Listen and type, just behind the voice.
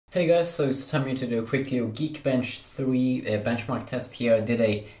Hey guys, so it's time here to do a quick little Geekbench 3 benchmark test here. I did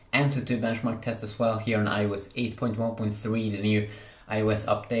a Antutu benchmark test as well here on iOS 8.1.3, the new iOS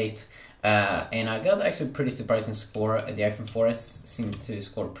update. And I got actually a pretty surprising score. The iPhone 4S seems to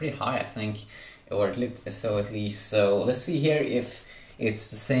score pretty high, I think, or it looked so at least. So let's see here if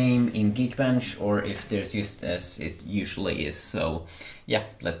it's the same in Geekbench or if there's just as it usually is. So yeah,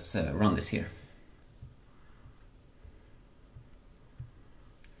 let's run this here.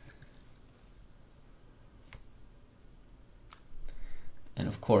 And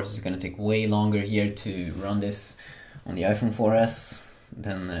of course it's going to take way longer here to run this on the iPhone 4S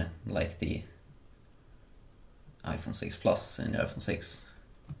than like the iPhone 6 Plus and the iPhone 6,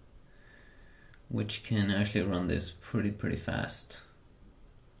 which can actually run this pretty fast.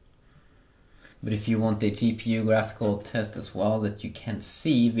 But if you want the GPU graphical test as well that you can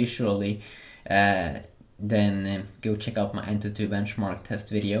see visually, then go check out my Antutu benchmark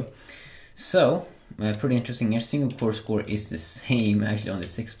test video. So, pretty interesting here. Single core score is the same actually on the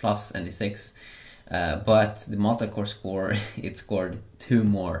 6 Plus and the 6, but the multi-core score, it scored two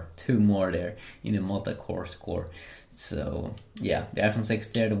more there in the multi-core score. So yeah, the iPhone 6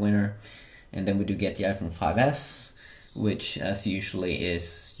 there, the winner, and then we do get the iPhone 5S, which as usually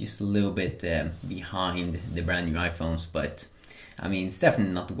is just a little bit behind the brand new iPhones, but I mean, it's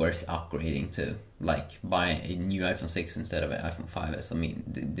definitely not worth upgrading to, like, buy a new iPhone 6 instead of an iPhone 5S. I mean,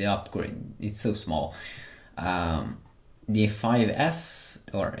 the upgrade, it's so small. The 5S,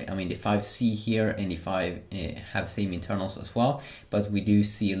 or I mean the 5C here and the 5 have same internals as well, but we do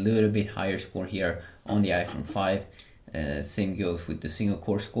see a little bit higher score here on the iPhone 5. Same goes with the single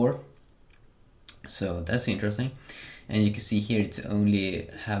core score. So that's interesting. And you can see here it's only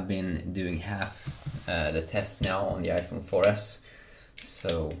have been doing half the test now on the iPhone 4S.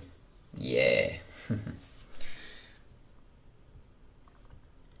 So yeah.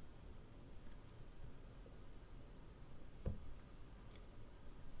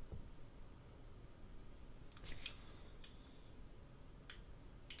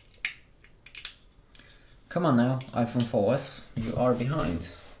 Come on now, iPhone 4S, you are behind.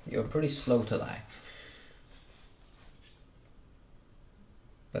 You're pretty slow today.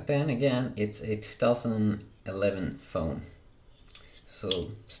 But then again, it's a 2011 phone.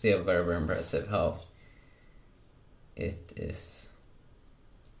 So still very impressive how it is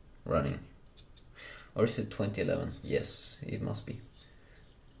running. Or is it 2011? Yes, it must be.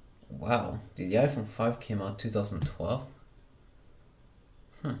 Wow, did the iPhone 5 came out 2012?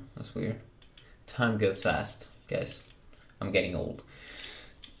 That's weird. Time goes fast, guys. I'm getting old.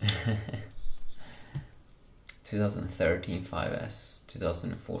 2013 5S,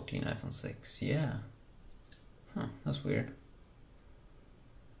 2014 iPhone 6, yeah. That's weird.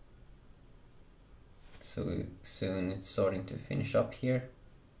 So soon it's starting to finish up here.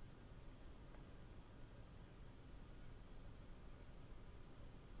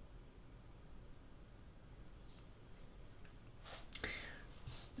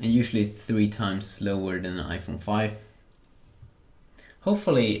 And usually 3 times slower than an iPhone 5.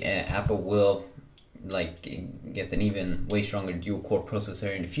 Hopefully Apple will like get an even way stronger dual core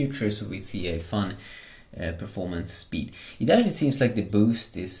processor in the future, so we see a fun performance speed. It actually seems like the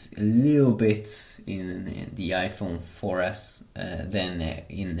boost is a little bit in the iPhone 4S than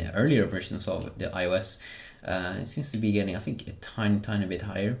in the earlier versions of the iOS. It seems to be getting, I think, a tiny bit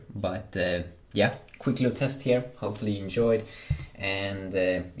higher, but yeah, quick little test here. Hopefully you enjoyed, and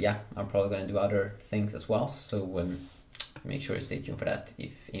yeah, I'm probably gonna do other things as well, so make sure you stay tuned for that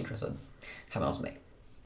if interested. Have an awesome day.